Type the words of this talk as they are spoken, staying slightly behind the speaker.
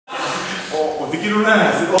お、できるね。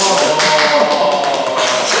すごい。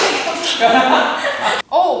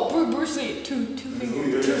Oh, Bruce Lee, two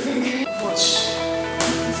fingers. This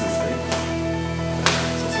is right.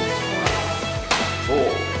 So.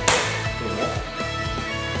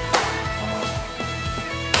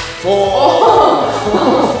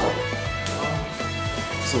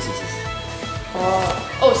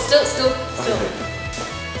 Oh, still.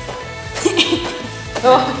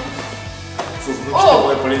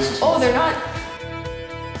 Oh, they're not.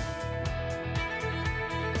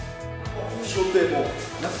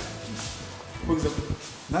 For example,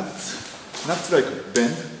 not like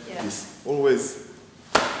bend. Yeah. It's always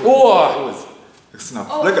snap.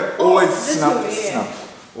 Oh, Like always this snap, way, yeah. snap.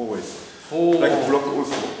 Always. Like block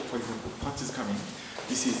also. For example, punch is coming.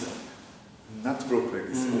 This is not block like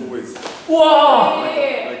this. Always. Whoa!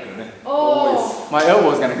 Always. My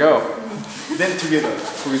elbow is gonna go. Then together.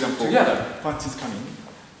 For example, Together. punch is coming.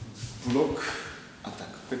 Block, attack.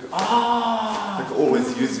 Like, Ah.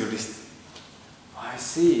 always use your wrist. I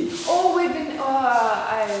see. Oh, we've been.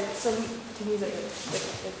 So to use like.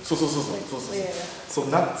 So. Yeah. So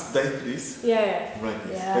not like this. Yeah. Like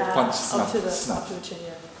this. Yeah. Like punch, snap, Up to the snap. chin.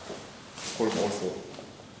 Yeah. これも also.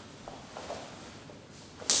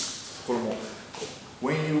 これも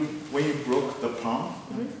when you block the palm,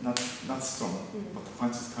 not strong, but the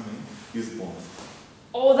punch is coming, use bones.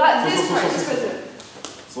 Oh, that this So. part.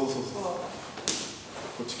 そう。こ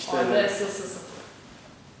っち鍛え Oh, られる。 this.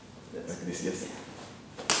 Like this, yes.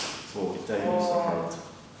 そう、痛いようにしたら。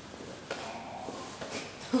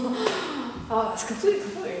Oh, it's completely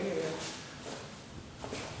new.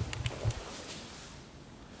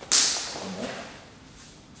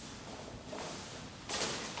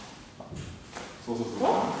 そう。1、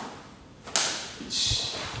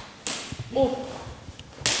Oh.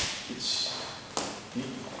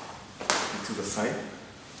 1、2、to the side.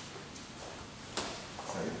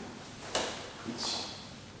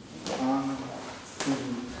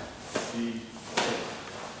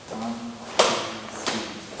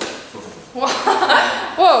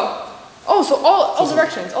 Oh, so all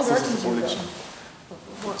directions. All directions. All you go. direction.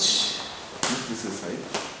 This is the side.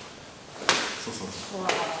 So. Wow.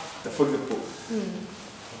 For example,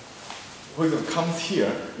 comes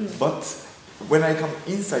here, but when I come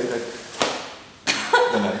inside, like,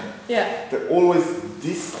 Yeah. they're always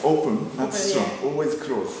this open, not Open, strong, yeah. always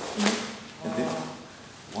close. And then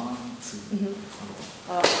 1, 2.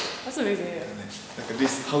 Oh, that's amazing. Yeah. Like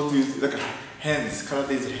this, how to use like hands,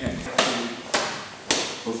 karate is hands.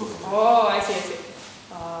 So. Oh, I see.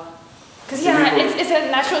 Because yeah, it's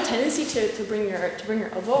a natural tendency to bring your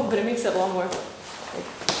elbow, but it makes it a lot more. Like,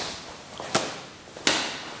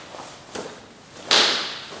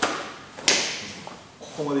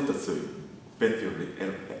 ここまでいったら強い。bend your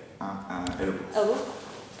elbow. elbow.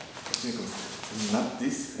 Not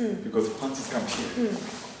this, because punches come here.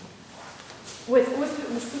 With which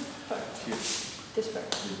part? Here. This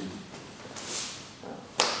part.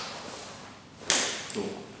 So.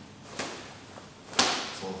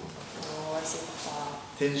 Oh, I see. Wow.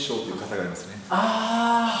 天正という方がいますね。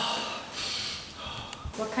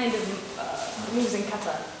What kind of moves in kata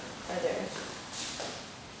are there?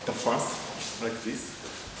 The first, like this.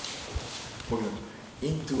 For example,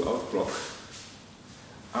 in to out block,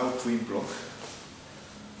 out to in block,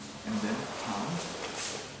 and then turn,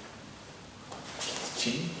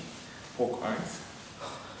 chin, poke eyes,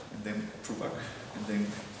 and then pull back, and then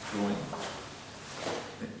groin,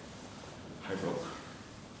 then high block,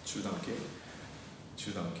 中段受け、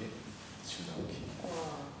中段受け、中段受け。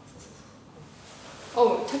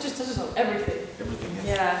 Oh, touches on everything. Everything, yes.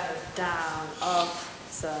 Yeah, down, up,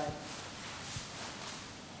 side.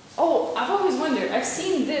 Oh, I've always wondered. I've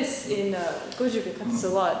seen this in GOJYU-RYU cuts a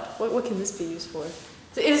lot. What can this be used for?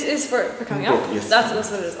 So it's for coming up. Yes. That's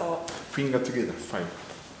what it is. Oh. Finger together, 5.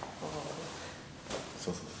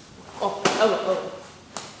 So. Oh, elbow.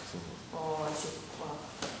 Oh, I see. Wow.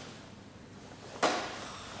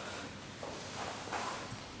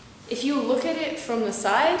 If you look at it from the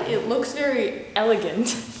side, it looks very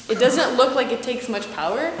elegant. It doesn't look like it takes much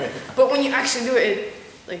power, but when you actually do it,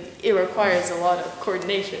 it requires a lot of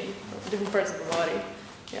coordination of different parts of the body.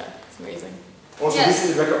 Yeah, it's amazing. Also, Yes.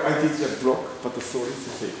 this is like I teach a block, but the story is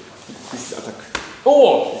the same. This is attack.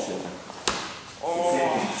 Oh! This is attack.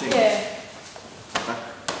 Same. Yeah. Attack.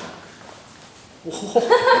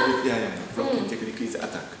 Yeah. Blocking technique is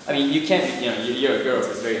attack. I mean, you can't, you're a girl,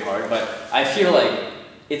 so it's very hard, but I feel like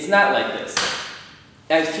it's not like this.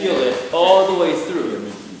 I feel it all the way through. Yeah,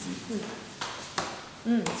 make it easy.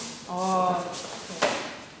 Oh.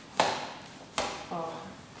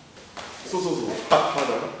 So.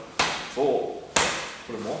 Harder. So.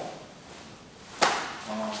 これも。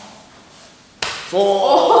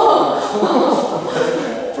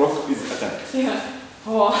Block is attack. Yeah.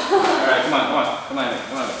 Oh. Alright, come on.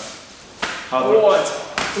 Hard What?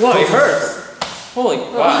 Wow, it hurts. Holy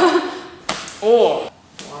wow. Oh.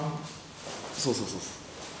 そうそうそう。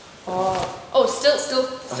 Oh, still.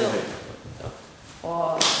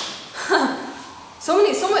 Oh. so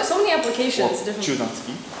many applications. Different. 中段突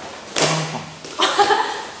き。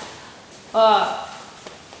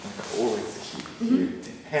always here.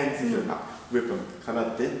 Hands is a weapon.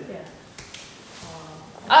 Karate. Yeah.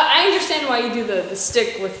 I understand why you do the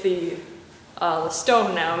stick with the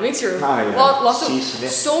stone now. It makes your lots of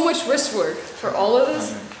so much wrist work for all of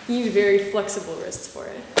this. You need very flexible wrists for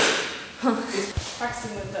it.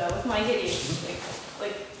 Practicing with my giddy,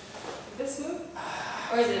 like this move,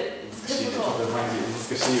 or is it difficult?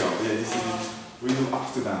 This is we do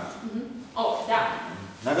up to down. Oh, down.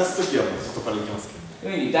 流すときはもう外から行きますけど。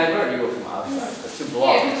 When you divert, you go from outside. That's too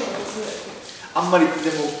block. Yeah. あんまりでも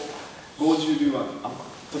GOJYU-RYUは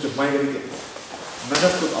途中前が出て流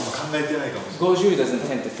すことあんま考えてないかもしれない。GOJYU doesn't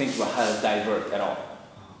tend to think about how to divert at all.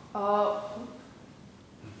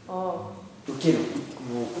 Oh. 受ける。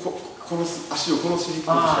もう殺す足を殺しに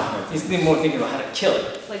行くことしか考えてない。 He's more thinking about how to kill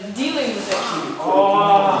it. Like dealing with it. しか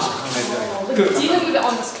考えてない。 Like dealing with it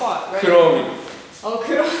on the spot, right? KURO-OBI. Oh,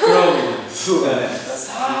 KURO. KURO-OBI. そうだね。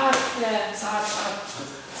 Yeah.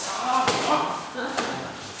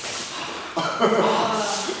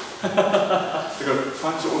 だから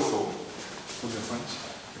パンチオーソー。これパンチ。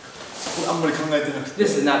これあんまり考えてなくて。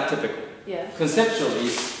 This is not typical. Yeah. Conceptually,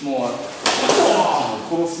 it's more.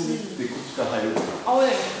 殺しに行ってこっちから入る。 Oh,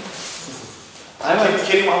 yeah.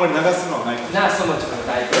 蹴りもあんまり流すのはないかも。 Not so much of a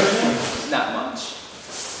diversion. Not much.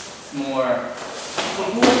 It's more.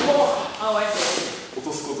 Oh, I see. 落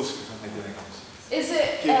とすことしか考えてないかもしれない。 Is it?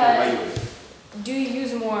 警戒がいいよ。 Do you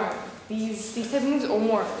use more these type of moves or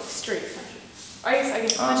more like straight punches? I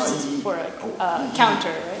guess punches is for like counter,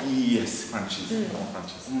 right? Yes, punches. More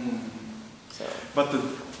punches. So. But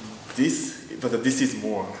this is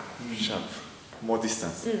more sharp, more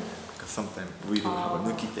distance. Because sometimes we do have a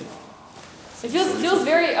Nukite. It feels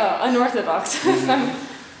very unorthodox from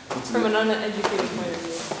an uneducated point of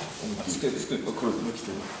view. これ抜きて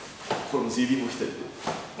る。これも指も来てる。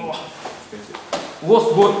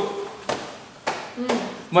What?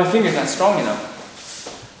 My finger's not strong enough.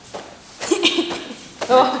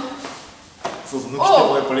 そうそう抜き手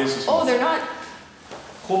もやっぱ練習します。 Oh, they're not.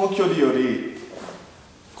 この距離より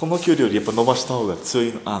やっぱ伸ばした方が強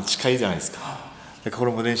いの近いじゃないですか。だからこ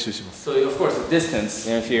れも練習します。 So of course, the distance.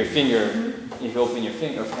 If your finger, if you open your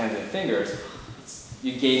finger, hands and fingers,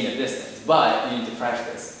 you gain the distance. But you need to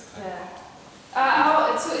practice. Yeah.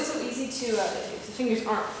 It's so easy to if the fingers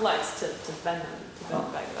aren't flexed to bend them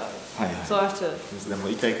back up. はいはい。 So I have to. でも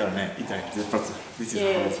痛いからね、痛い。This is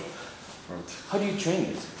hard. How do you train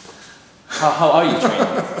this? How are you training?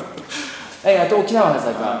 Hey, Okinawa has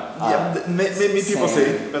like a. Yeah, many people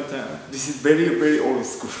say, but this is very old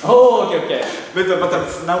school. Oh, okay. But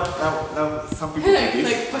now some people do this.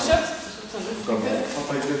 Like push-ups?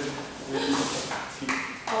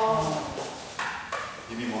 Oh.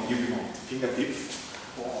 指もfingertips.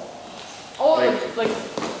 Oh, like.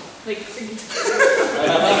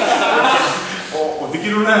 お、でき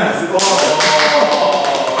るね。すごい。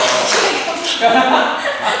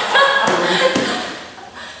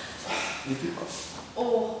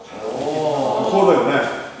Oh. こうだよね。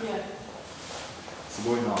 Yeah. す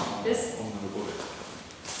ごいな。 This. 女の子で。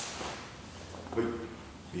はい。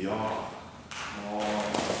いやー。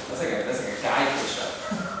 That's like a guy push-up.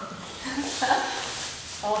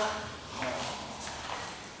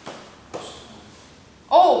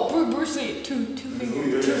 Oh, Bruce Lee, two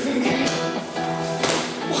fingers.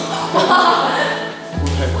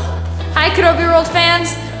 Hi, KURO-OBI World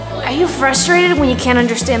fans! Are you frustrated when you can't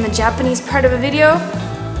understand the Japanese part of a video?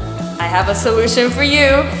 I have a solution for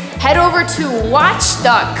you. Head over to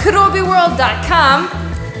watch.kurobiworld.com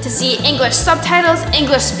to see English subtitles,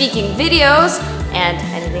 English speaking videos, and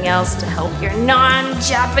anything else to help your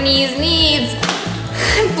non-Japanese needs.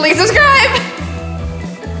 Please subscribe!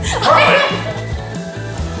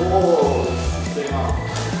 Oh.